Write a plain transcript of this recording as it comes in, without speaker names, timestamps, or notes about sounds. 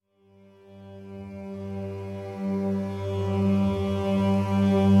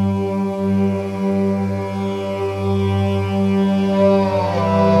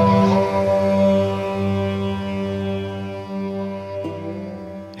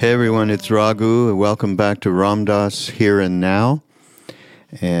Hey everyone, it's Raghu. Welcome back to Ram Dass Here and Now.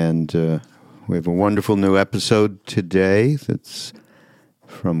 And we have a wonderful new episode today that's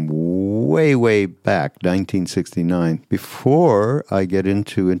from way, way back, 1969. Before I get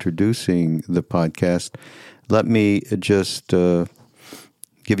into introducing the podcast, let me just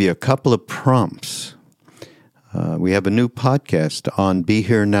give you a couple of prompts. We have a new podcast on Be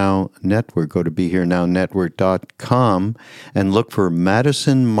Here Now Network. Go to BeHereNowNetwork.com and look for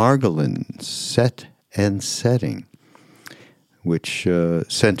Madison Margolin, Set and Setting, which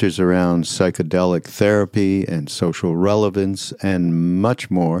centers around psychedelic therapy and social relevance and much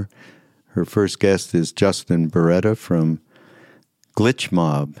more. Her first guest is Justin Beretta from Glitch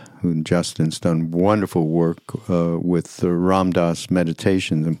Mob, who Justin's done wonderful work with the Ram Dass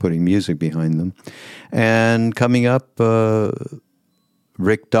meditations and putting music behind them. And coming up,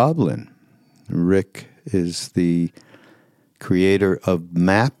 Rick Doblin. Rick is the creator of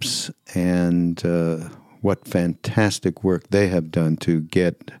MAPS, and what fantastic work they have done to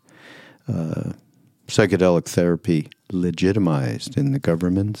get psychedelic therapy legitimized in the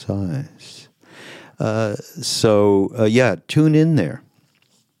government's eyes. Tune in there.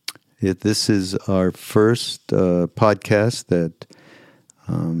 This is our first podcast that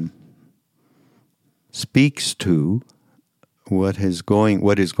speaks to what is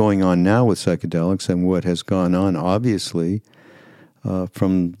going on now with psychedelics and what has gone on, obviously,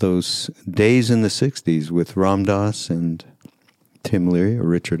 from those days in the 60s with Ram Dass and Tim Leary, or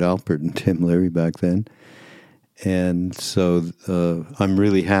Richard Alpert and Tim Leary back then. And so I'm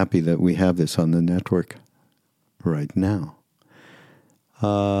really happy that we have this on the network right now.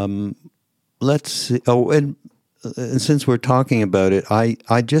 Let's see. Oh, and since we're talking about it, I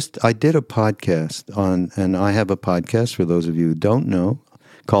did a podcast and I have a podcast, for those of you who don't know,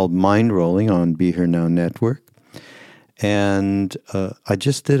 called Mind Rolling on Be Here Now Network. And I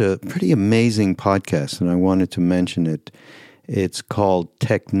just did a pretty amazing podcast, and I wanted to mention it. It's called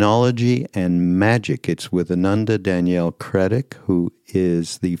Technology and Magic. It's with Ananda Danielle Kredic, who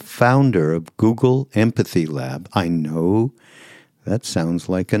is the founder of Google Empathy Lab. I know that sounds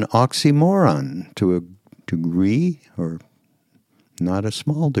like an oxymoron to a degree, or not a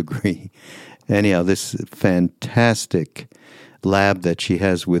small degree. Anyhow, this fantastic lab that she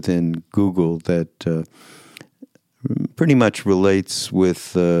has within Google that pretty much relates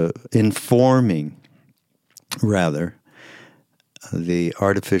with informing, rather, the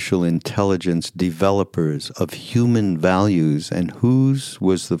artificial intelligence developers of human values, and whose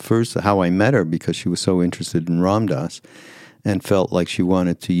was the first, how I met her, because she was so interested in Ram Dass and felt like she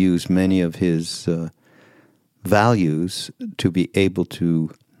wanted to use many of his values to be able to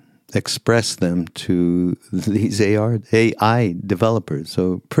express them to these AI developers.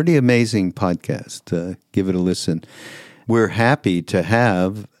 So pretty amazing podcast. Give it a listen. We're happy to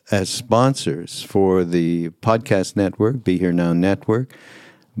have as sponsors for the podcast network, Be Here Now Network,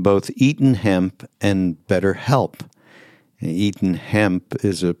 both Eaton Hemp and BetterHelp. Eaton Hemp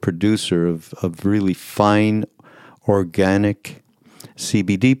is a producer of really fine organic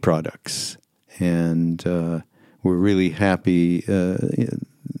CBD products, and we're really happy.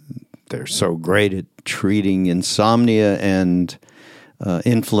 They're so great at treating insomnia and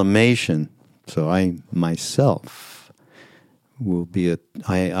inflammation. So I myself will be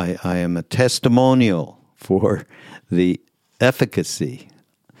I am a testimonial for the efficacy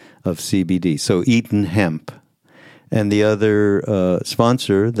of CBD. So Eaton Hemp. And the other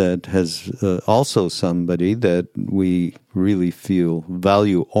sponsor that has also somebody that we really feel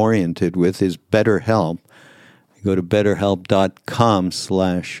value-oriented with is BetterHelp. You go to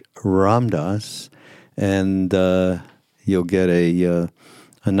betterhelp.com/Ramdas, and you'll get a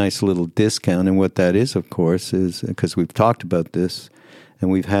nice little discount. And what that is, of course, is because we've talked about this, and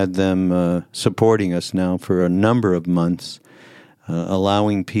we've had them supporting us now for a number of months,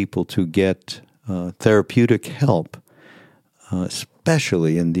 allowing people to get therapeutic help,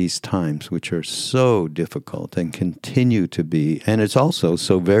 especially in these times, which are so difficult and continue to be. And it's also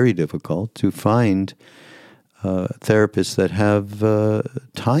so very difficult to find therapists that have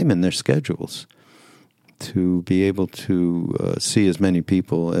time in their schedules to be able to see as many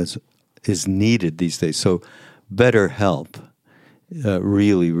people as is needed these days. So BetterHelp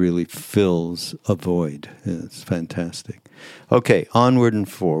really, really fills a void. It's fantastic. Okay, onward and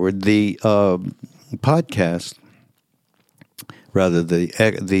forward. The podcast, rather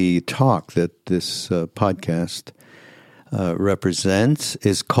the talk that this podcast represents,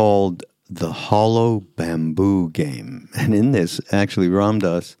 is called The Hollow Bamboo Game. And in this, actually, Ram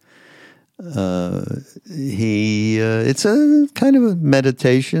Dass, it's a kind of a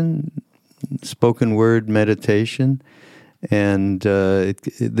meditation, spoken word meditation, And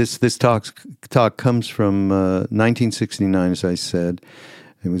this talk comes from 1969, as I said.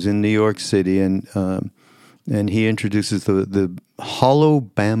 It was in New York City, and he introduces the hollow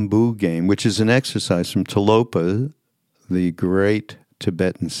bamboo game, which is an exercise from Tilopa, the great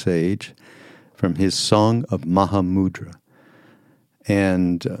Tibetan sage, from his Song of Mahamudra.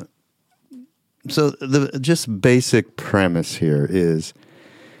 And so the just basic premise here is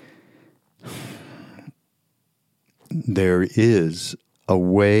there is a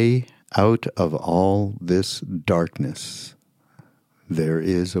way out of all this darkness. There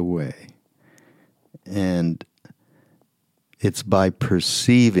is a way. And it's by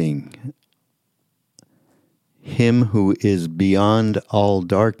perceiving Him who is beyond all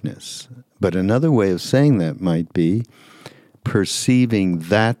darkness. But another way of saying that might be perceiving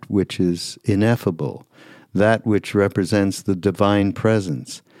that which is ineffable, that which represents the divine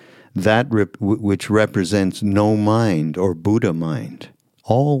presence, that which represents no mind or Buddha mind.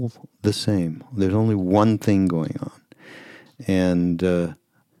 All the same. There's only one thing going on. And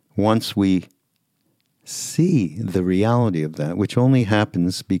once we see the reality of that, which only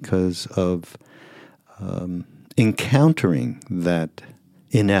happens because of encountering that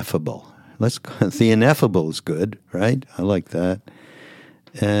ineffable. The ineffable is good, right? I like that.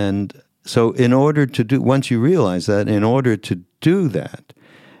 And so once you realize that, in order to do that,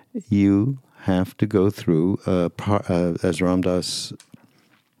 you have to go through, as Ram Dass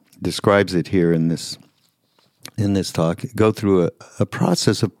describes it here in this talk, go through a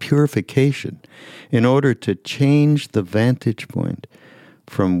process of purification in order to change the vantage point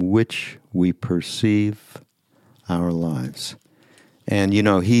from which we perceive our lives. And,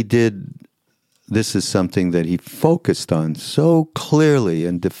 this is something that he focused on so clearly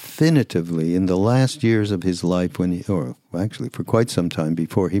and definitively in the last years of his life or actually for quite some time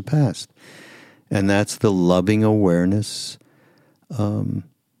before he passed. And that's the loving awareness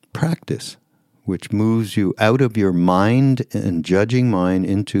practice, which moves you out of your mind and judging mind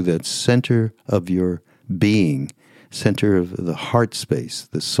into that center of your being, center of the heart space,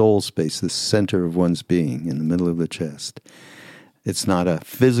 the soul space, the center of one's being in the middle of the chest. It's not a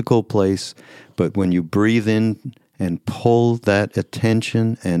physical place, but when you breathe in and pull that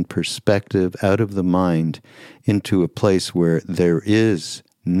attention and perspective out of the mind into a place where there is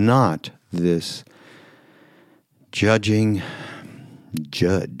not this judge,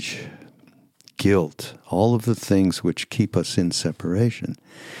 guilt, all of the things which keep us in separation.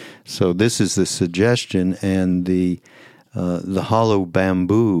 So this is the suggestion, and the hollow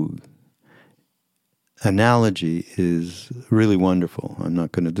bamboo analogy is really wonderful. I'm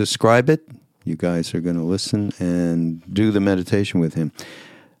not going to describe it. You guys are going to listen and do the meditation with him.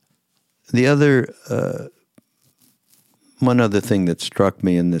 The other, one other thing that struck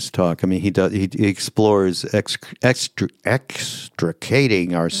me in this talk, he explores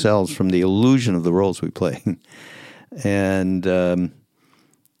extricating ourselves from the illusion of the roles we play. And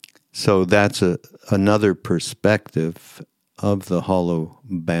so that's another perspective of the hollow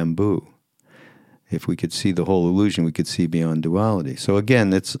bamboo. If we could see the whole illusion, we could see beyond duality. So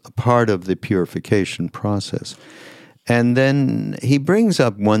again, it's a part of the purification process. And then he brings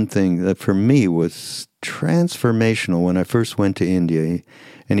up one thing that for me was transformational when I first went to India.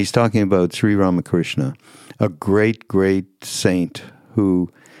 And he's talking about Sri Ramakrishna, a great, great saint who,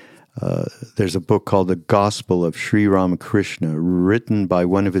 there's a book called The Gospel of Sri Ramakrishna, written by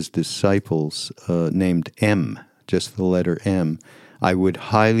one of his disciples named M, just the letter M. I would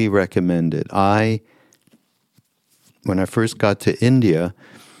highly recommend it. When I first got to India,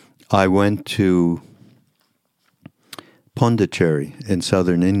 I went to Pondicherry in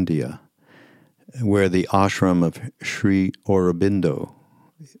southern India, where the ashram of Sri Aurobindo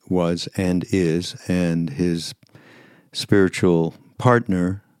was and is, and his spiritual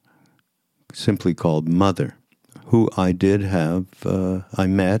partner, simply called Mother, who I did have, I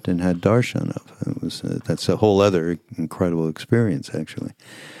met and had darshan of. That's a whole other incredible experience, actually.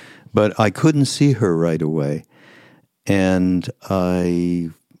 But I couldn't see her right away, and I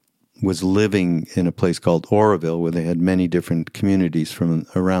was living in a place called Oroville, where they had many different communities from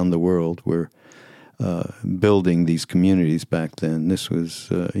around the world, were building these communities back then. This was,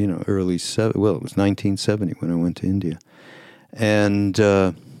 it was 1970 when I went to India. And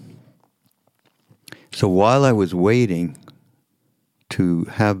so while I was waiting to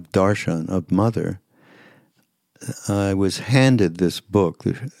have darshan of Mother, I was handed this book,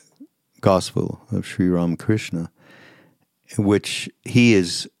 the Gospel of Sri Ramakrishna, which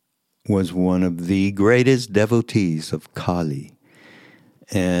was one of the greatest devotees of Kali.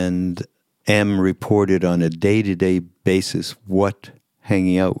 And M reported on a day-to-day basis what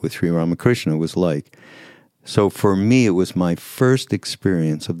hanging out with Sri Ramakrishna was like. So for me, it was my first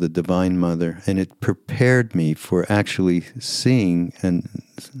experience of the Divine Mother, and it prepared me for actually seeing and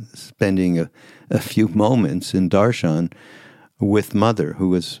spending a few moments in Darshan with Mother, who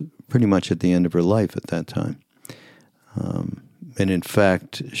was pretty much at the end of her life at that time. And in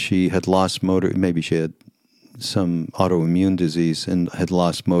fact, she had lost maybe she had some autoimmune disease and had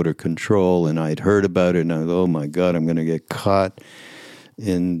lost motor control, and I'd heard about it, and I was, oh my God, I'm going to get caught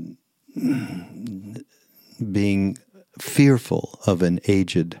in being fearful of an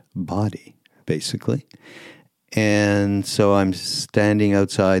aged body, basically. And so I'm standing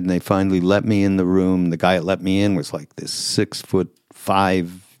outside, and they finally let me in the room. The guy that let me in was like this 6'5"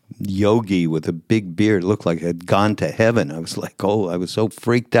 yogi with a big beard. It looked like I had gone to heaven. I was like, oh, I was so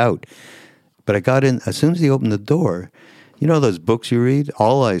freaked out. But I got in, as soon as he opened the door, you know those books you read?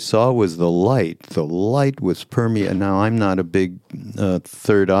 All I saw was the light. The light was permeating. Now, I'm not a big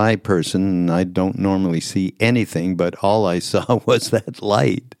third eye person, and I don't normally see anything, but all I saw was that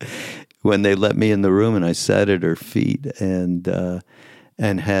light when they let me in the room, and I sat at her feet and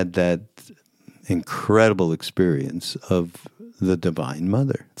had that incredible experience of the Divine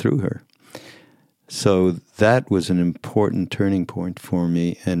Mother through her. So that was an important turning point for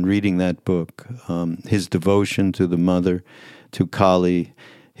me. And reading that book, his devotion to the Mother, to Kali,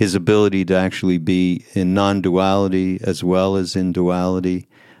 his ability to actually be in non-duality as well as in duality,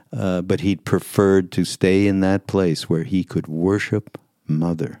 but he'd preferred to stay in that place where he could worship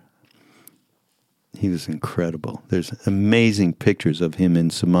Mother. He was incredible. There's amazing pictures of him in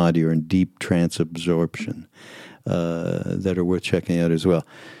samadhi or in deep trance absorption that are worth checking out as well.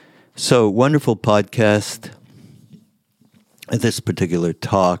 So, wonderful podcast. This particular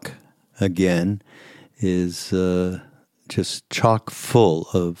talk, again, is just chock full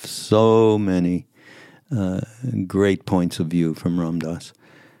of so many great points of view from Ram Dass.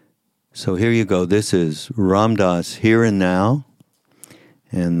 So here you go. This is Ram Dass Here and Now.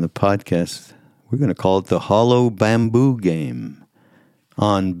 And the podcast, we're going to call it the Hollow Bamboo Game.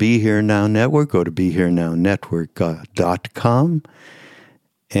 On Be Here Now Network, go to BeHereNowNetwork.com.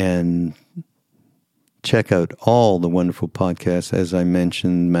 And check out all the wonderful podcasts. As I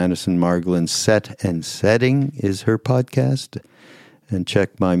mentioned, Madison Margolin's Set and Setting is her podcast. And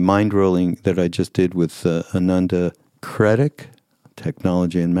check my mind rolling that I just did with Ananda Kredic,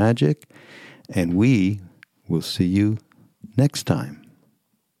 Technology and Magic. And we will see you next time.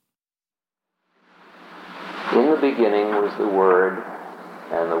 In the beginning was the Word,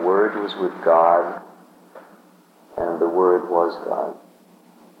 and the Word was with God, and the Word was God.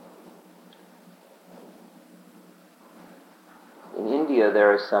 In India,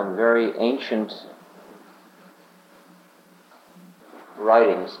 there are some very ancient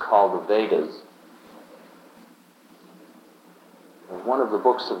writings called the Vedas. And one of the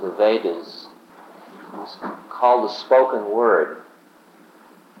books of the Vedas is called the Spoken Word.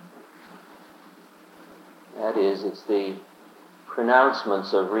 That is, it's the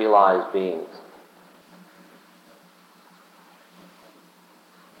pronouncements of realized beings.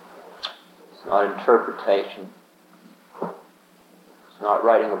 It's not interpretation. Not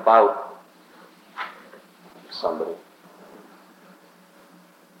writing about somebody.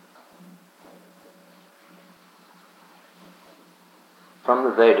 From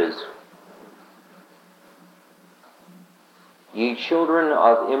the Vedas. Ye children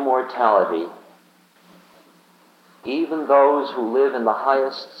of immortality, even those who live in the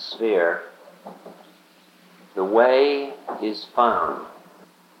highest sphere, the way is found.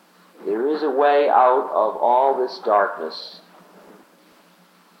 There is a way out of all this darkness.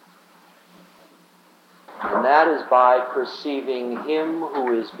 And that is by perceiving Him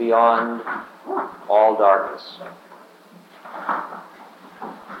who is beyond all darkness.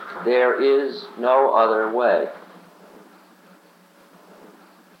 There is no other way.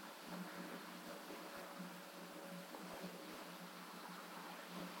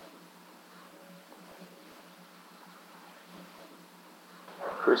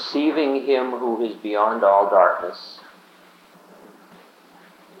 Perceiving Him who is beyond all darkness.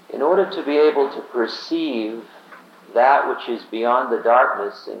 In order to be able to perceive that which is beyond the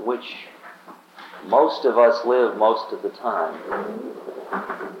darkness in which most of us live most of the time,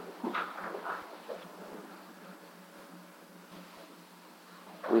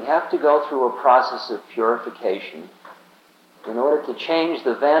 we have to go through a process of purification in order to change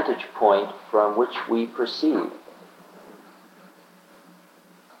the vantage point from which we perceive.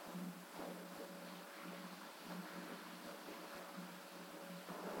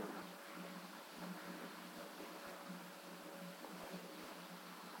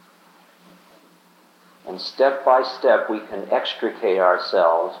 And step by step we can extricate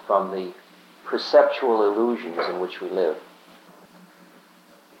ourselves from the perceptual illusions in which we live.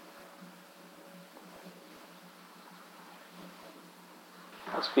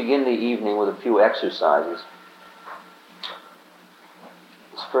 Let's begin the evening with a few exercises.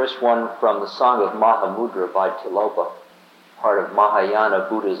 This first one from the Song of Mahamudra by Tilopa, part of Mahayana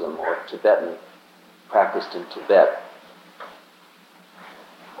Buddhism, or Tibetan, practiced in Tibet.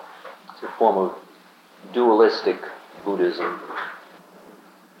 It's a form of dualistic Buddhism.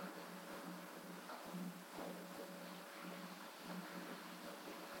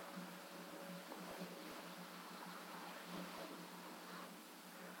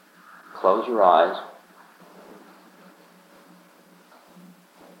 Close your eyes.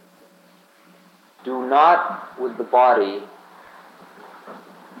 Do not with the body,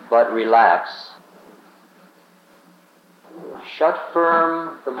 but relax. Shut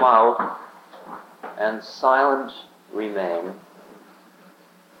firm the mouth and silent remain.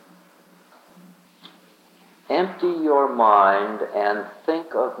 Empty your mind and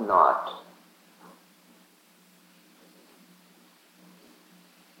think of naught.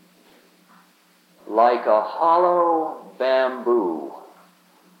 Like a hollow bamboo,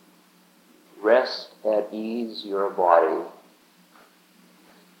 rest at ease your body,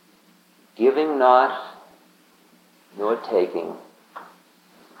 giving not, nor taking.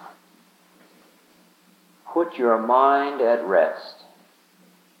 Put your mind at rest.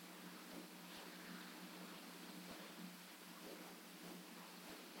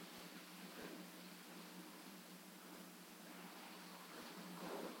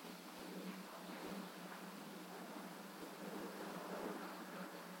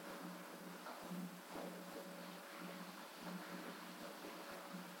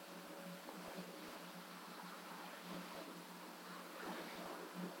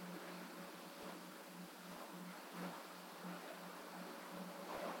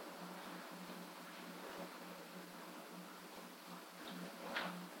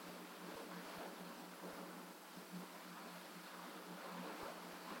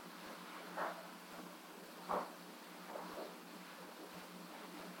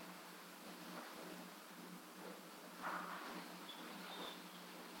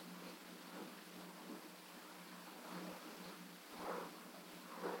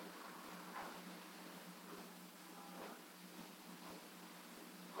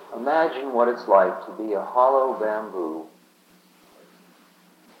 Imagine what it's like to be a hollow bamboo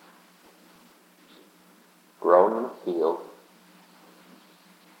growing in a field.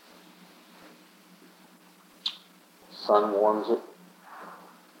 The sun warms it.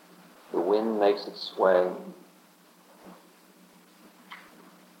 The wind makes it sway.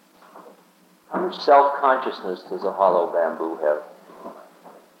 How much self-consciousness does a hollow bamboo have?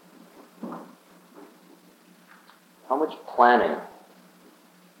 How much planning?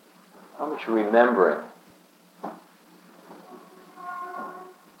 How much remembering? How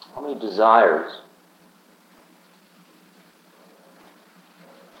many desires?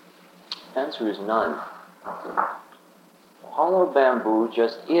 The answer is none. Hollow bamboo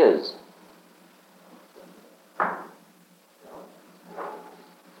just is.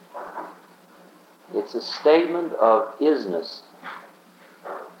 It's a statement of isness.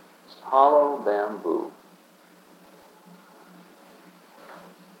 It's hollow bamboo.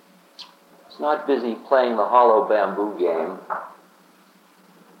 It's not busy playing the hollow bamboo game.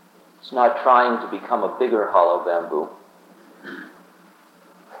 It's not trying to become a bigger hollow bamboo.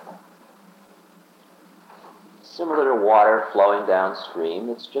 Similar to water flowing downstream,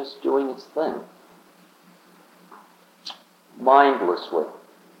 it's just doing its thing. Mindlessly.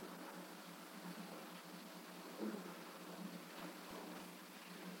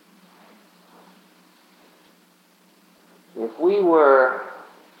 If we were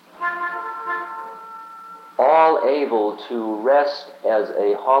all able to rest as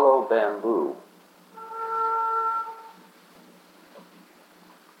a hollow bamboo,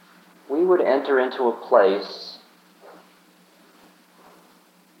 we would enter into a place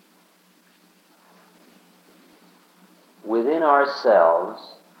within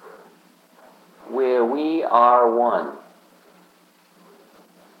ourselves where we are one.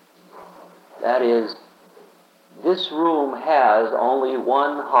 That is, this room has only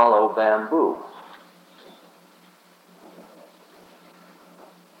one hollow bamboo.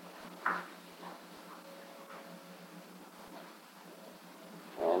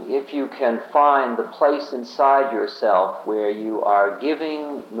 If you can find the place inside yourself where you are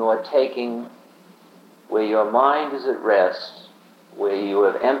giving nor taking, where your mind is at rest, where you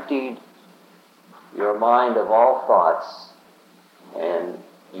have emptied your mind of all thoughts, and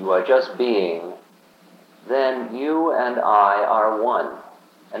you are just being, then you and I are one,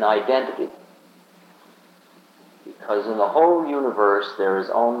 an identity. because in the whole universe there is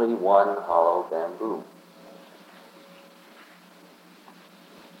only one hollow bamboo.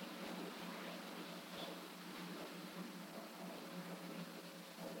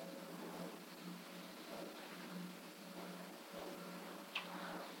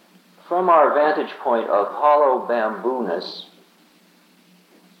 From our vantage point of hollow bamboo-ness,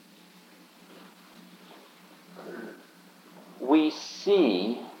 we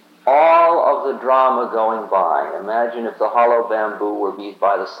see all of the drama going by. Imagine if the hollow bamboo were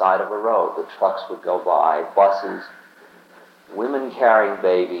by the side of a road. The trucks would go by, buses, women carrying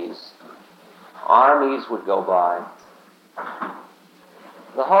babies, armies would go by.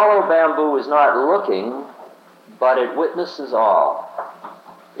 The hollow bamboo is not looking, but it witnesses all.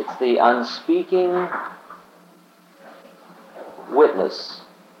 It's the unspeaking witness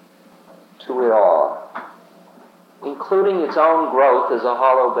to it all, including its own growth as a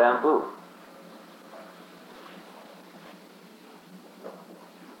hollow bamboo.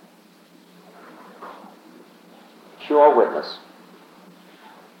 Pure witness.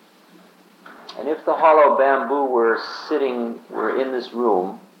 And if the hollow bamboo were in this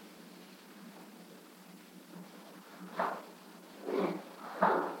room,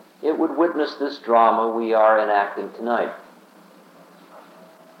 it would witness this drama we are enacting tonight.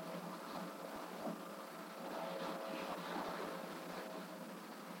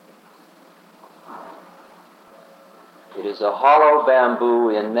 It is a hollow bamboo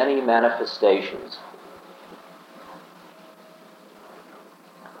in many manifestations.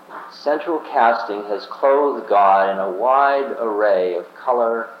 Central casting has clothed God in a wide array of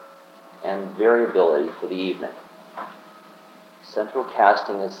color and variability for the evening. Central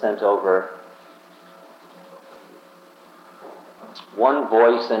casting has sent over one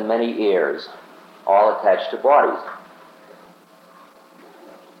voice and many ears, all attached to bodies.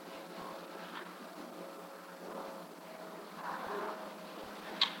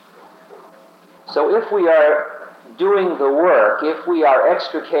 So if we are doing the work, if we are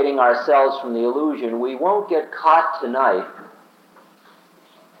extricating ourselves from the illusion, we won't get caught tonight.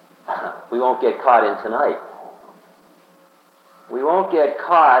 We won't get caught in tonight. We won't get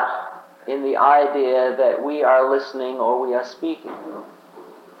caught in the idea that we are listening or we are speaking.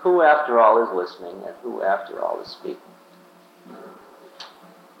 Who, after all, is listening and who, after all, is speaking?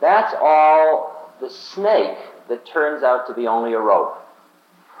 That's all the snake that turns out to be only a rope.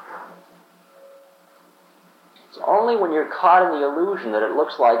 It's only when you're caught in the illusion that it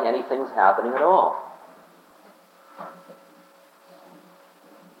looks like anything's happening at all.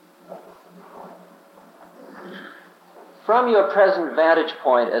 From your present vantage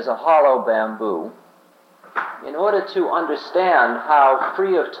point as a hollow bamboo, in order to understand how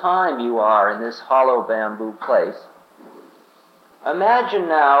free of time you are in this hollow bamboo place, imagine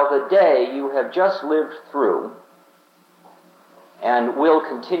now the day you have just lived through and will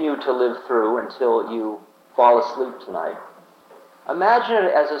continue to live through until you fall asleep tonight. Imagine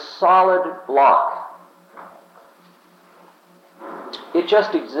it as a solid block. It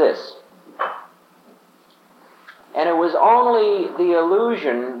just exists. And it was only the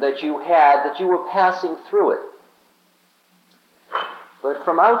illusion that you had that you were passing through it. But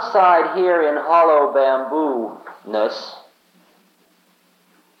from outside here in hollow bamboo-ness,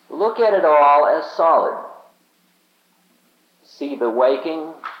 look at it all as solid. See the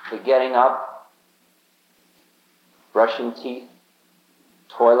waking, the getting up, brushing teeth,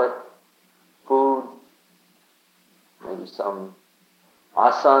 toilet, food, maybe some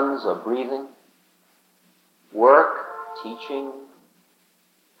asanas or breathing, work, teaching,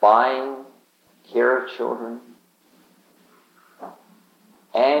 buying, care of children,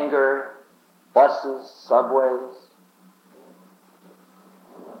 anger, buses, subways,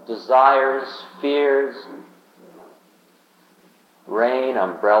 desires, fears, rain,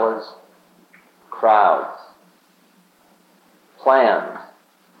 umbrellas, crowds, plans.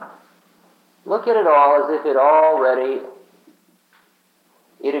 Look at it all as if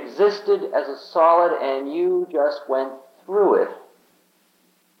it existed as a solid and you just went through it.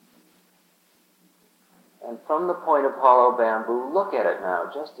 And from the point of hollow bamboo, look at it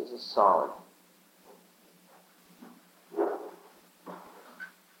now just as a solid.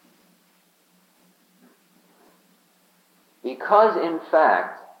 Because in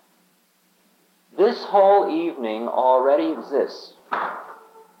fact, this whole evening already exists.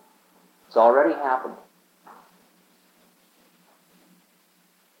 It's already happened.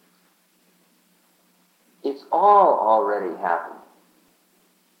 It's all already happened.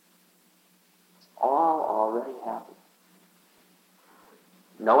 It's all already happened.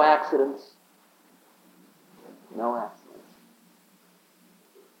 No accidents. No accidents.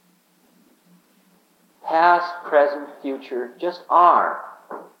 past, present, future, just are.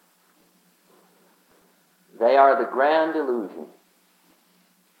 They are the grand illusion.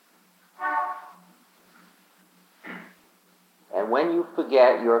 And when you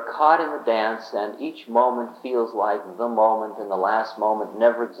forget, you're caught in the dance, and each moment feels like the moment, and the last moment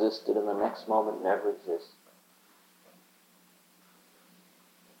never existed, and the next moment never exists.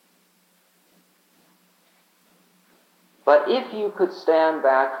 But if you could stand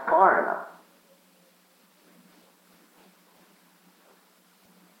back far enough,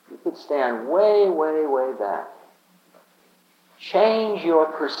 you could stand way, way, way back, change your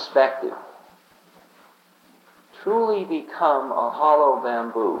perspective, truly become a hollow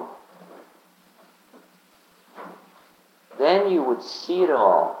bamboo, then you would see it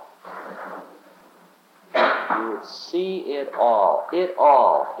all. You would see it all. It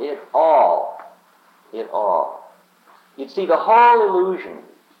all. It all. It all. You'd see the whole illusion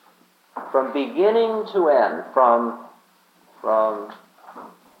from beginning to end, from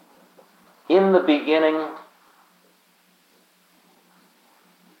in the beginning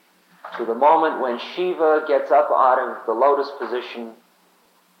to the moment when Shiva gets up out of the lotus position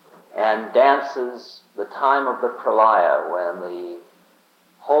and dances the time of the pralaya, when the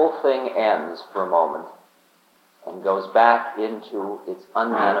whole thing ends for a moment and goes back into its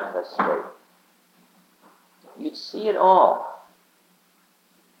unmanifest state. You'd see it all.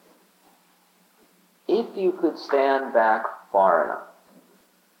 If you could stand back far enough.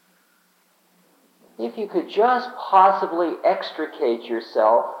 If you could just possibly extricate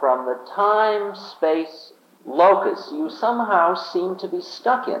yourself from the time-space locus you somehow seem to be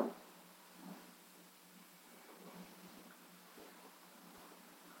stuck in.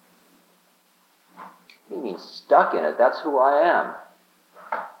 You mean stuck in it? That's who I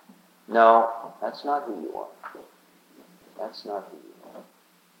am. No, that's not who you are. That's not who you are.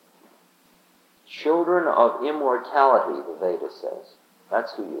 Children of immortality, the Veda says.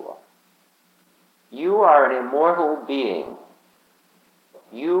 That's who you are. You are an immortal being.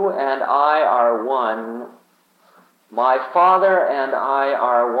 You and I are one. My Father and I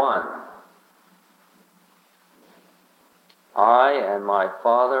are one. I and my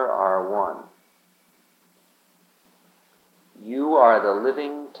Father are one. You are the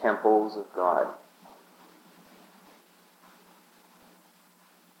living temples of God.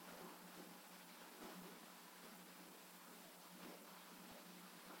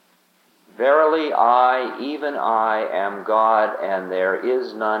 Verily I, even I, am God, and there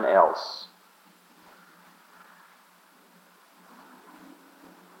is none else.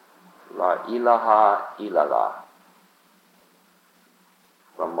 La ilaha illallah.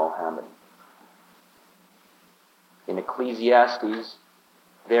 From Mohammed. In Ecclesiastes,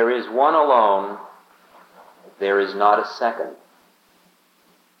 there is one alone, there is not a second.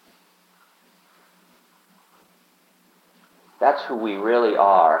 That's who we really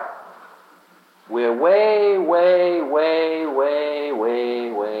are. We're way, way, way, way,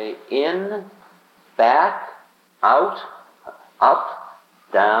 way, way in, back, out, up,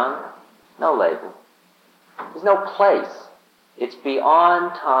 down, no label. There's no place. It's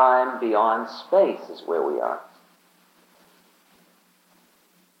beyond time, beyond space is where we are.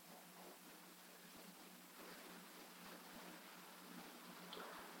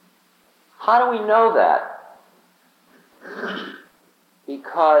 How do we know that?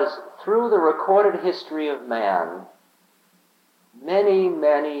 Because through the recorded history of man, many,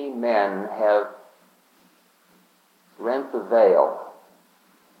 many men have rent the veil,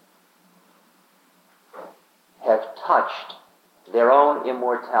 have touched their own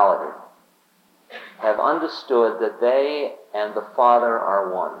immortality, have understood that they and the Father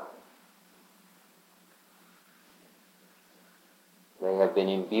are one. They have been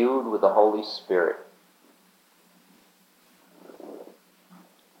imbued with the Holy Spirit.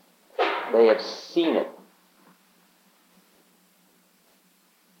 They have seen it.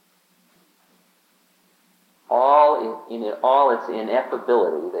 All its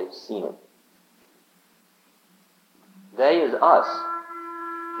ineffability, they've seen it. They is us.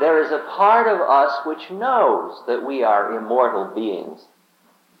 There is a part of us which knows that we are immortal beings.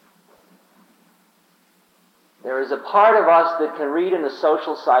 There is a part of us that can read in a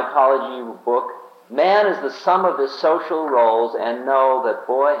social psychology book, man is the sum of his social roles, and know that,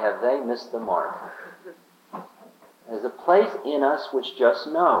 boy, have they missed the mark. There's a place in us which just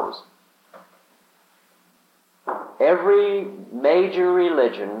knows. Every major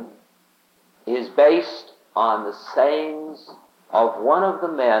religion is based on the sayings of one of the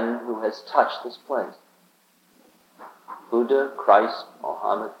men who has touched this place. Buddha, Christ,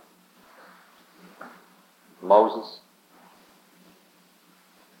 Muhammad, Moses.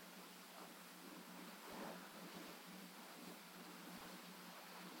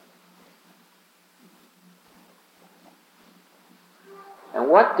 And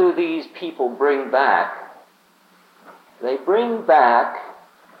what do these people bring back? They bring back,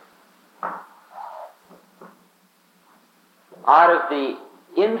 out of the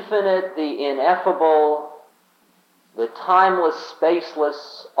infinite, the ineffable, the timeless,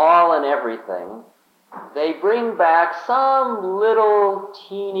 spaceless, all and everything, they bring back some little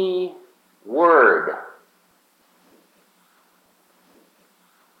teeny word.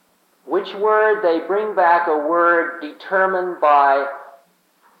 Which word? They bring back a word determined by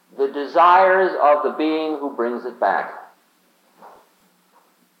the desires of the being who brings it back.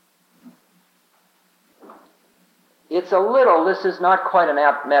 It's a little, this is not quite an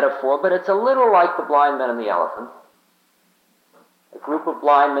apt metaphor, but it's a little like the blind men and the elephant. A group of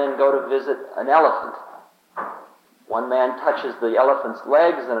blind men go to visit an elephant. One man touches the elephant's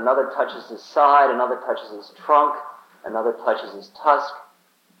legs, and another touches his side, another touches his trunk, another touches his tusk.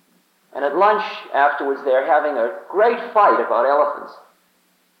 And at lunch afterwards they're having a great fight about elephants.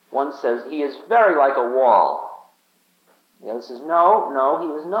 One says, he is very like a wall. The other says, no,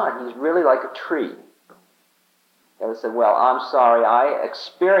 he is not. He's really like a tree. The other said, well, I'm sorry, I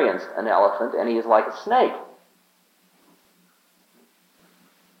experienced an elephant and he is like a snake.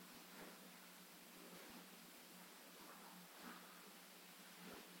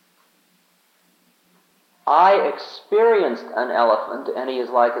 I experienced an elephant and he is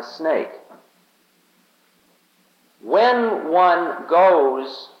like a snake. When one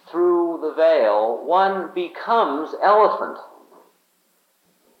goes through the veil, one becomes elephant.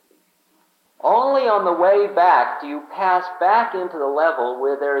 Only on the way back do you pass back into the level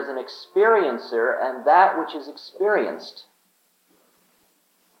where there is an experiencer and that which is experienced.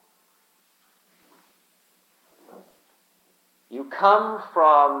 You come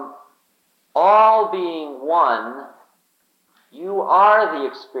from all being one. You are the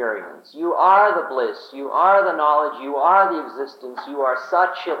experience. You are the bliss. You are the knowledge. You are the existence. You are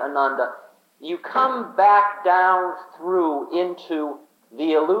Satchit Ananda. You come back down through into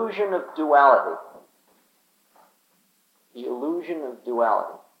the illusion of duality. The illusion of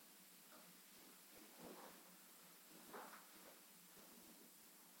duality.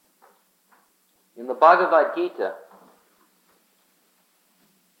 In the Bhagavad Gita,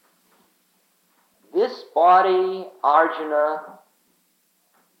 this body, Arjuna,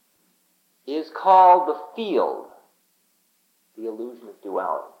 is called the field, the illusion of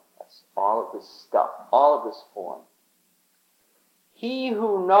duality. That's all of this stuff, all of this form. He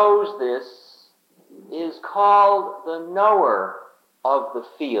who knows this is called the knower of the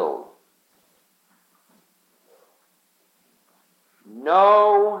field.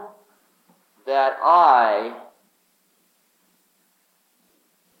 Know that I,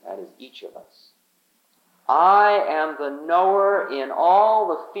 that is each of us, I am the knower in all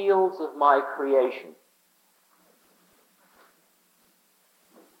the fields of my creation.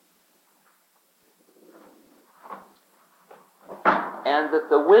 And that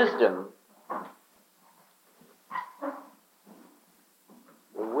the wisdom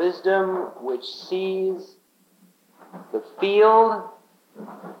which sees the field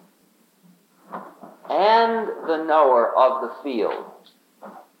and the knower of the field,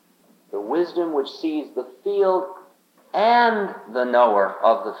 the wisdom which sees the field and the knower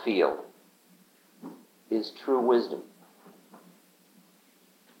of the field, is true wisdom.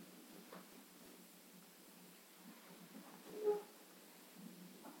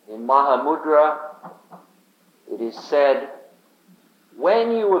 In Mahamudra, it is said,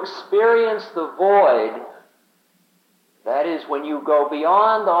 when you experience the void, that is, when you go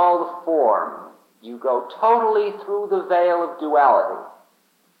beyond all the form, you go totally through the veil of duality.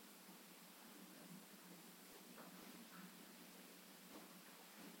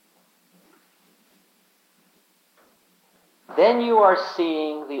 Then you are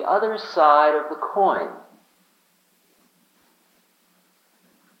seeing the other side of the coin.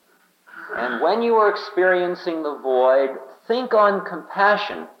 And when you are experiencing the void, think on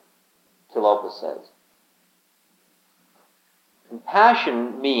compassion, Tilopa says.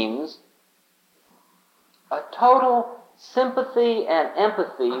 Compassion means a total sympathy and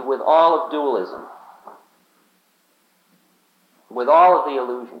empathy with all of dualism, with all of the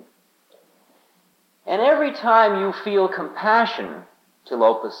illusion. And every time you feel compassion,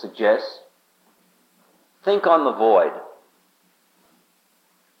 Tilopa suggests, think on the void.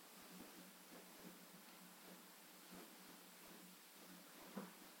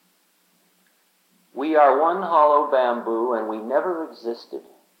 We are one hollow bamboo and we never existed.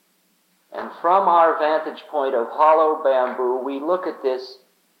 And from our vantage point of hollow bamboo, we look at this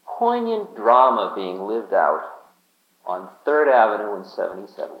poignant drama being lived out on 3rd Avenue and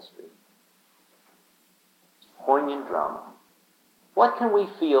 77th Street. Poignant drama. what can we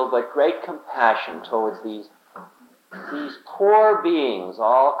feel but great compassion towards these poor beings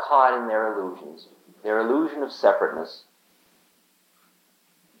all caught in their illusions, their illusion of separateness,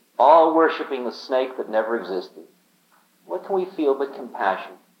 all worshipping the snake that never existed? What can we feel but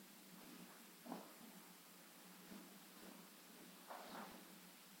compassion?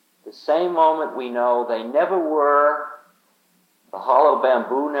 The same moment we know they never were, the hollow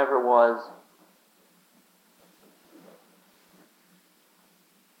bamboo never was,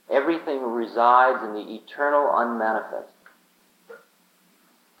 everything resides in the eternal unmanifest.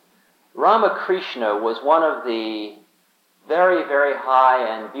 Ramakrishna was one of the very, very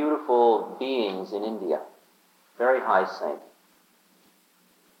high and beautiful beings in India, very high saint.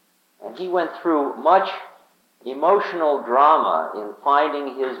 And he went through much emotional drama in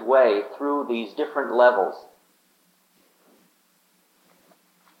finding his way through these different levels.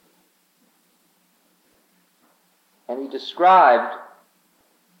 And he described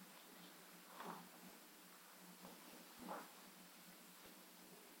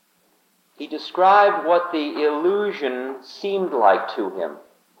what the illusion seemed like to him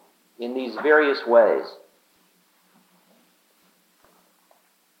in these various ways.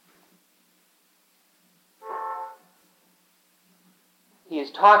 He is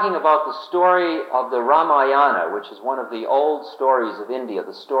talking about the story of the Ramayana, which is one of the old stories of India,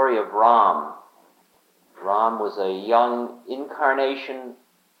 the story of Ram. Ram was a young incarnation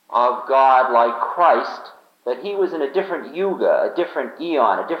of God like Christ, but he was in a different yuga, a different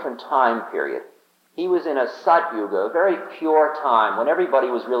eon, a different time period. He was in a Sat Yuga, a very pure time when everybody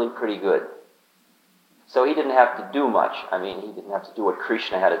was really pretty good. So he didn't have to do much. I mean, he didn't have to do what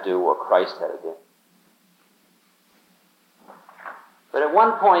Krishna had to do or Christ had to do. But at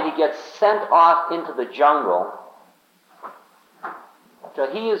one point he gets sent off into the jungle. So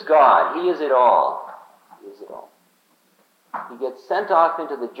he is God. He is it all. He is it all. He gets sent off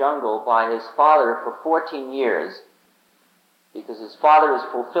into the jungle by his father for 14 years because his father is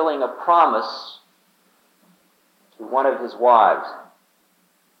fulfilling a promise to one of his wives.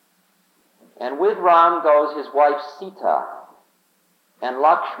 And with Ram goes his wife Sita and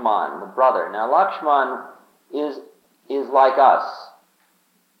Lakshman, the brother. Now Lakshman is like us.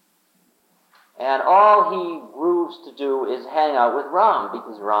 And all he grooves to do is hang out with Ram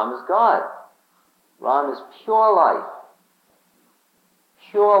because Ram is God. Ram is pure life,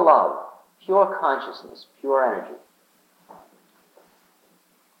 pure love, pure consciousness, pure energy.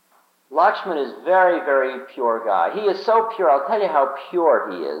 Lakshman is very, very pure guy. He is so pure, I'll tell you how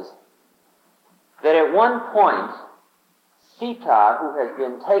pure he is, that at one point, Sita, who has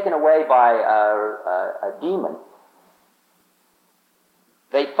been taken away by a demon,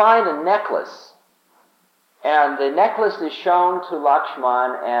 they find a necklace, and the necklace is shown to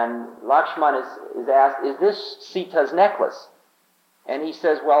Lakshman, and Lakshman is asked, is this Sita's necklace? And he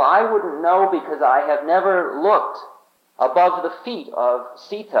says, well, I wouldn't know because I have never looked above the feet of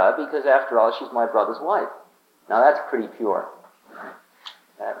Sita because, after all, she's my brother's wife. Now, that's pretty pure.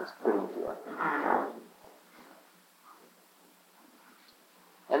 That is pretty pure.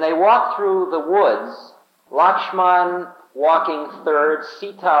 And they walk through the woods, Lakshman walking third,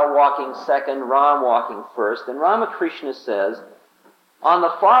 Sita walking second, Ram walking first. And Ramakrishna says, on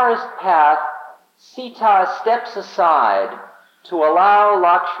the forest path, Sita steps aside to allow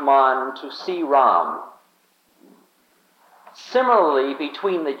Lakshman to see Ram. Similarly,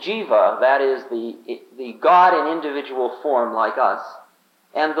 between the jiva, that is the God in individual form like us,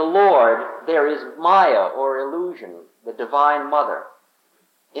 and the Lord, there is Maya, or illusion, the Divine Mother.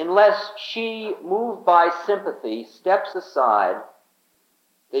 Unless she, moved by sympathy, steps aside,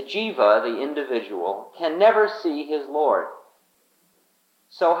 the jiva, the individual, can never see his Lord.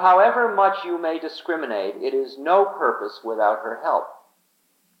 So however much you may discriminate, it is no purpose without her help.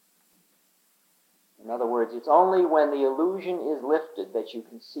 In other words, it's only when the illusion is lifted that you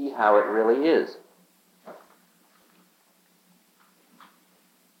can see how it really is.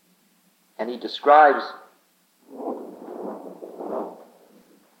 And he describes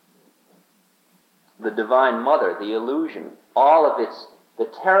the Divine Mother, the illusion, all of the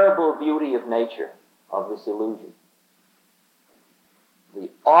terrible beauty of nature, of this illusion. The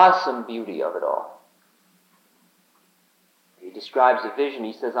awesome beauty of it all. He describes a vision.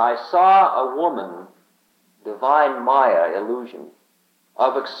 He says, I saw a woman, divine Maya, illusion,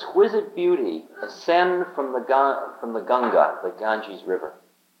 of exquisite beauty ascend from the Ganga, the Ganges River,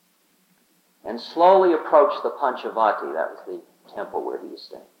 and slowly approach the Panchavati, that was the temple where he was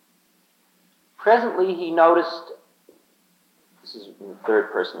staying. Presently he noticed, this is in the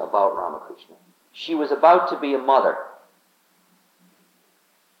third person about Ramakrishna, she was about to be a mother.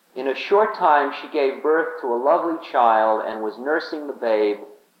 In a short time, she gave birth to a lovely child and was nursing the babe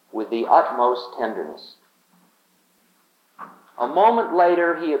with the utmost tenderness. A moment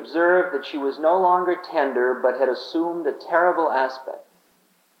later, he observed that she was no longer tender, but had assumed a terrible aspect.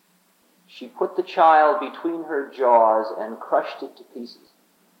 She put the child between her jaws and crushed it to pieces.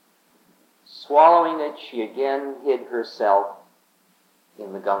 Swallowing it, she again hid herself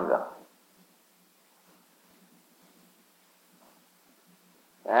in the Ganga.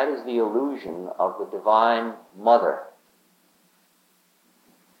 That is the illusion of the Divine Mother.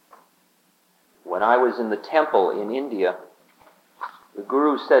 When I was in the temple in India, the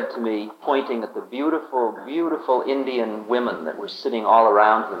Guru said to me, pointing at the beautiful, beautiful Indian women that were sitting all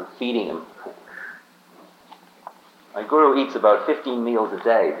around him, feeding him. My Guru eats about 15 meals a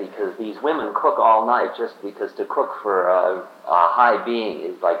day because these women cook all night, just because to cook for a high being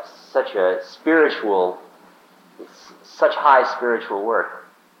is like such a spiritual, such high spiritual work.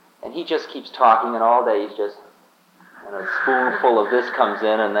 And he just keeps talking, and all day he's just, and a spoonful of this comes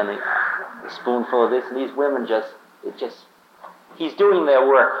in, and then a spoonful of this, and these women he's doing their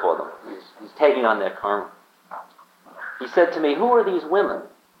work for them. He's taking on their karma. He said to me, "Who are these women?"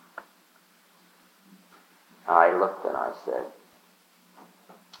 I looked and I said,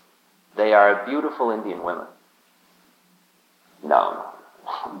 "They are beautiful Indian women." No,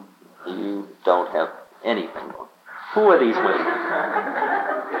 you don't have anything. Who are these women?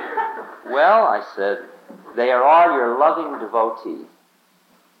 Well, I said, "They are all your loving devotees."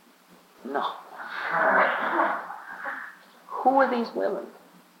 No. Who are these women?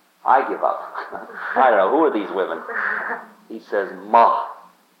 I give up. I don't know. Who are these women? He says, Ma,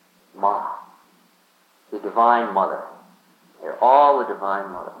 the Divine Mother. They're all the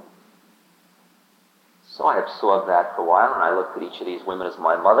Divine Mother. So I absorbed that for a while, and I looked at each of these women as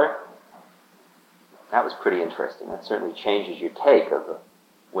my mother. That was pretty interesting. That certainly changes your take of the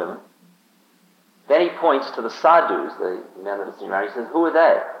women. Then he points to the sadhus, the men that are sitting around. He says, "Who are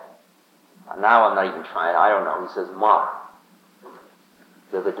they?" Now I'm not even trying. I don't know. He says, "Ma,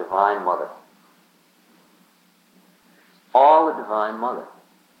 they're the Divine Mother." All the Divine Mother.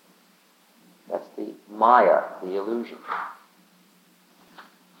 That's the Maya, the illusion.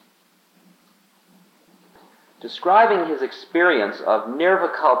 Describing his experience of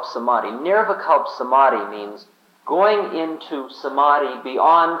Nirvikalpa Samadhi. Nirvikalpa Samadhi means going into Samadhi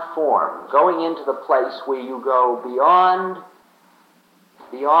beyond form, going into the place where you go beyond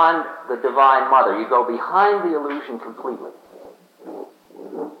the Divine Mother. You go behind the illusion completely.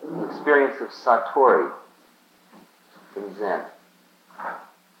 The experience of Satori in Zen.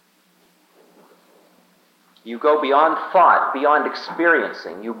 You go beyond thought, beyond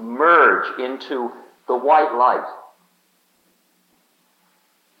experiencing. You merge into the white light.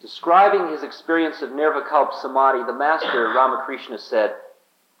 Describing his experience of Nirvikalpa Samadhi, the Master Ramakrishna said,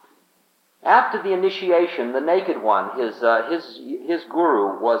 after the initiation, the naked one, his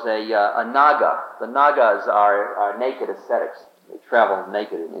guru was a Naga. The Nagas are naked ascetics. They travel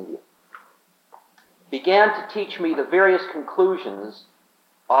naked in India. Began to teach me the various conclusions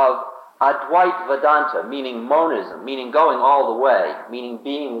of Advaita Vedanta, meaning monism, meaning going all the way, meaning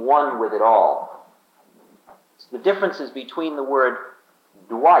being one with it all. The differences between the word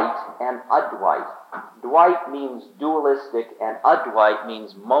Dwight and Advait. Dwight means dualistic and Advait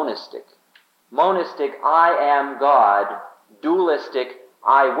means monistic. Monistic, I am God. Dualistic,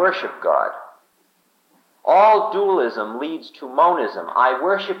 I worship God. All dualism leads to monism. I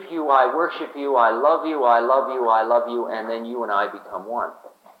worship you, I worship you, I love you, I love you, I love you, and then you and I become one.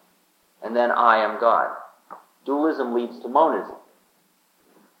 And then I am God. Dualism leads to monism.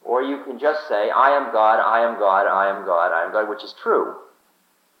 Or you can just say, I am God, I am God, I am God, I am God, which is true.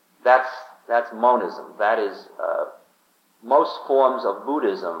 That's monism. That is, most forms of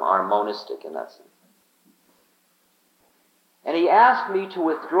Buddhism are monistic in that sense. And he asked me to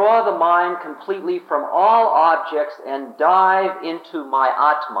withdraw the mind completely from all objects and dive into my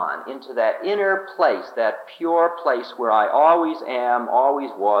Atman, into that inner place, that pure place where I always am,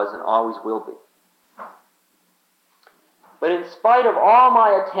 always was, and always will be. But in spite of all my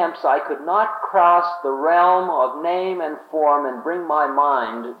attempts, I could not cross the realm of name and form and bring my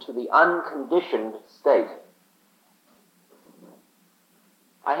mind to the unconditioned state.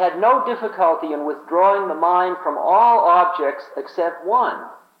 I had no difficulty in withdrawing the mind from all objects except one,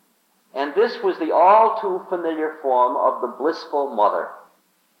 and this was the all too familiar form of the blissful mother,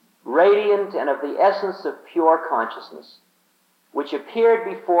 radiant and of the essence of pure consciousness, which appeared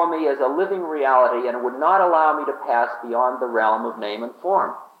before me as a living reality and would not allow me to pass beyond the realm of name and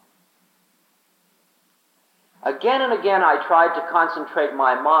form. Again and again I tried to concentrate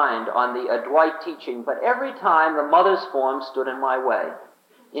my mind on the Advait teaching, but every time the mother's form stood in my way.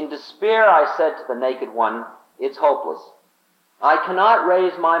 In despair, I said to the naked one, "It's hopeless. I cannot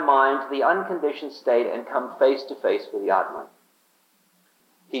raise my mind to the unconditioned state and come face to face with the Atman."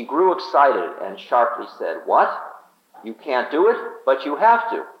 He grew excited and sharply said, "What? You can't do it, but you have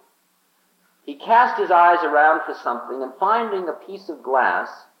to." He cast his eyes around for something, and finding a piece of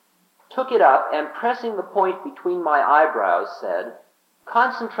glass, took it up and, pressing the point between my eyebrows, said,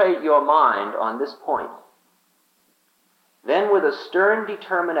 "Concentrate your mind on this point." Then with a stern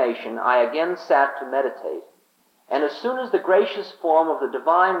determination, I again sat to meditate, and as soon as the gracious form of the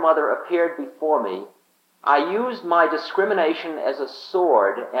Divine Mother appeared before me, I used my discrimination as a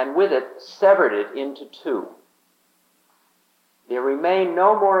sword, and with it severed it into two. There remained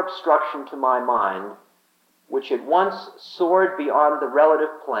no more obstruction to my mind, which at once soared beyond the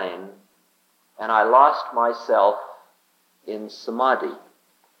relative plane, and I lost myself in samadhi.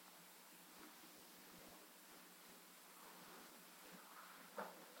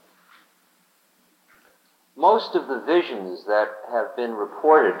 Most of the visions that have been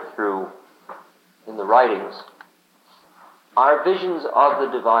reported in the writings are visions of the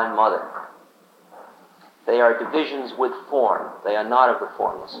Divine Mother. They are visions with form. They are not of the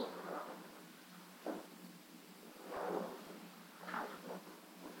formless.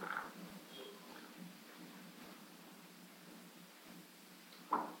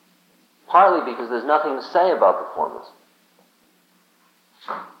 Partly because there's nothing to say about the formless.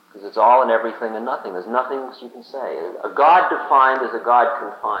 Because it's all and everything and nothing. There's nothing you can say. A God defined is a God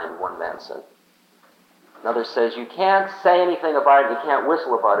confined, one man said. Another says, you can't say anything about it, you can't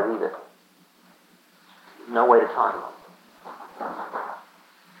whistle about it either. No way to time it.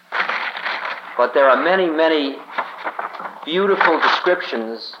 But there are many, many beautiful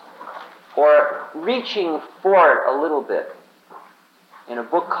descriptions, or reaching for it a little bit, in a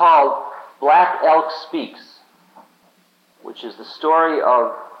book called Black Elk Speaks, which is the story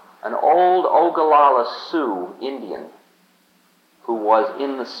of an old Ogallala Sioux Indian who was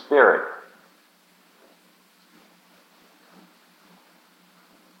in the spirit.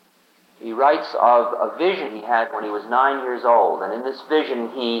 He writes of a vision he had when he was 9 years old, and in this vision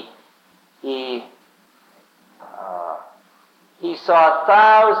he saw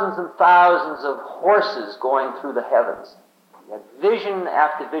thousands and thousands of horses going through the heavens. He had vision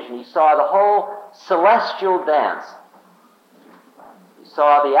after vision. He saw the whole celestial dance. He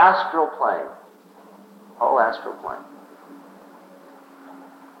saw the astral plane, whole astral plane.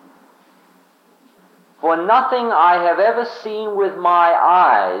 "For nothing I have ever seen with my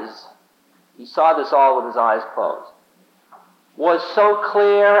eyes," he saw this all with his eyes closed, "was so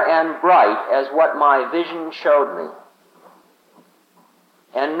clear and bright as what my vision showed me.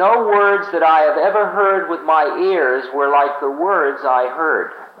 And no words that I have ever heard with my ears were like the words I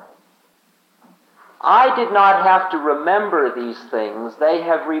heard. I did not have to remember these things. They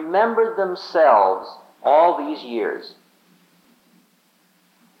have remembered themselves all these years.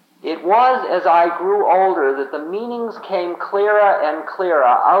 It was as I grew older that the meanings came clearer and clearer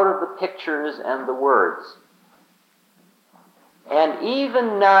out of the pictures and the words. And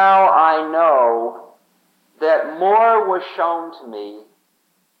even now I know that more was shown to me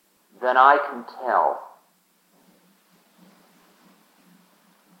than I can tell.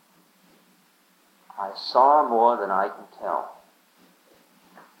 I saw more than I can tell."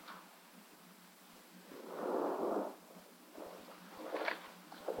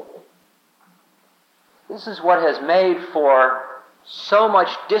 This is what has made for so much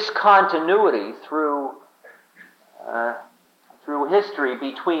discontinuity through history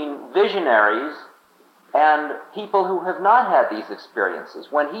between visionaries and people who have not had these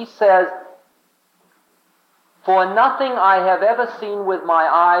experiences. When he says, "For nothing I have ever seen with my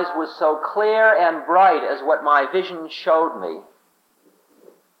eyes was so clear and bright as what my vision showed me,"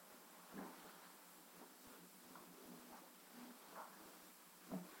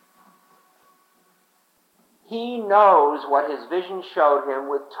 he knows what his vision showed him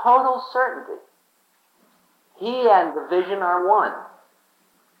with total certainty. He and the vision are one.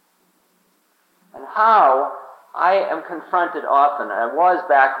 And how I am confronted often, and I was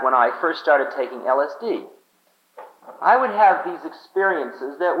back when I first started taking LSD. I would have these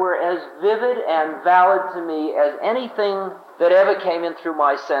experiences that were as vivid and valid to me as anything that ever came in through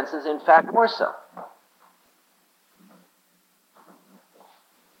my senses, in fact, more so.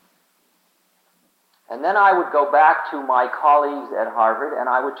 And then I would go back to my colleagues at Harvard, and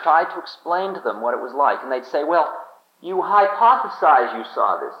I would try to explain to them what it was like. And they'd say, "Well, you hypothesize you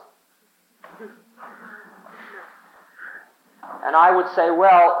saw this." And I would say,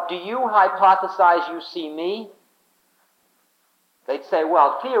 "Well, do you hypothesize you see me?" They'd say,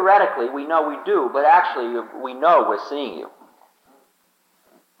 "Well, theoretically, we know we do, but actually we know we're seeing you."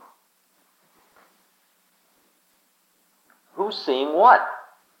 Who's seeing what?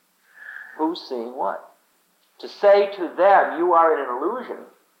 Who's seeing what? To say to them, you are in an illusion,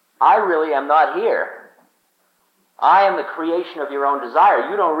 I really am not here. I am the creation of your own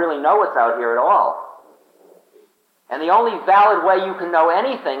desire. You don't really know what's out here at all. And the only valid way you can know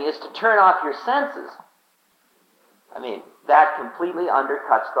anything is to turn off your senses. I mean, that completely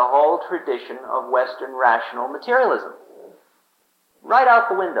undercuts the whole tradition of Western rational materialism. Right out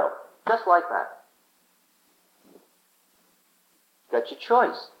the window, just like that. Got your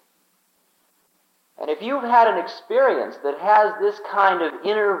choice. And if you've had an experience that has this kind of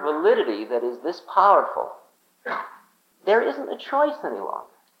inner validity that is this powerful, there isn't a choice any longer.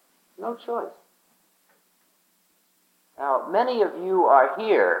 No choice. Now, many of you are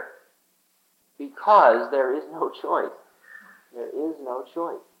here because there is no choice. There is no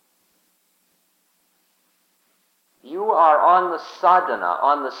choice. You are on the sadhana,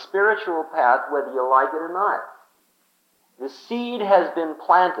 on the spiritual path, whether you like it or not. The seed has been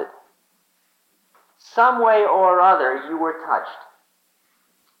planted. Some way or other, you were touched.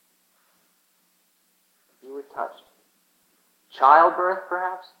 You were touched. Childbirth,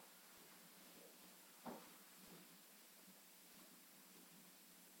 perhaps?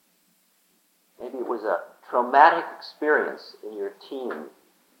 Maybe it was a traumatic experience in your teens.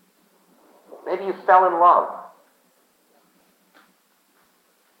 Maybe you fell in love.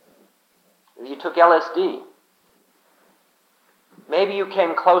 Maybe you took LSD. Maybe you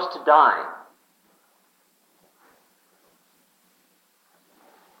came close to dying.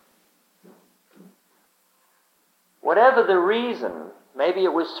 Whatever the reason, maybe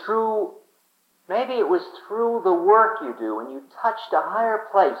it was through the work you do and you touched a higher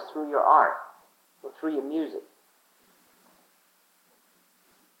place through your art or through your music.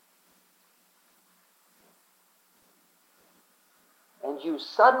 And you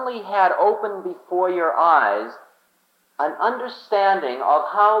suddenly had opened before your eyes an understanding of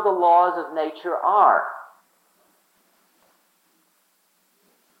how the laws of nature are.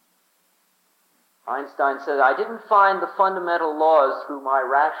 Einstein said, I didn't find the fundamental laws through my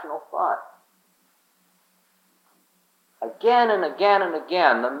rational thought. Again and again and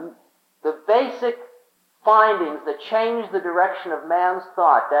again, the basic findings that changed the direction of man's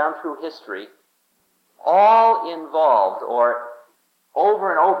thought down through history all involved, or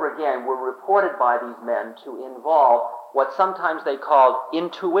over and over again, were reported by these men to involve what sometimes they called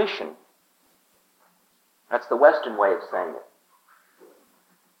intuition. That's the Western way of saying it.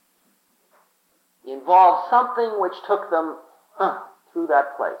 Involved something which took them through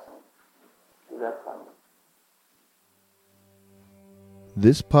that place. Through that place.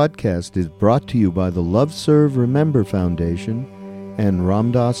 This podcast is brought to you by the Love Serve Remember Foundation and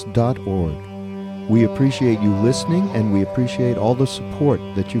Ramdas.org. We appreciate you listening, and we appreciate all the support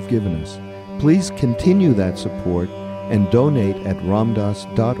that you've given us. Please continue that support and donate at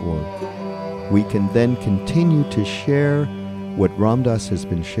Ramdas.org. We can then continue to share what Ramdas has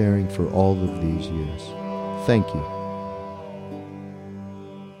been sharing for all of these years. Thank you.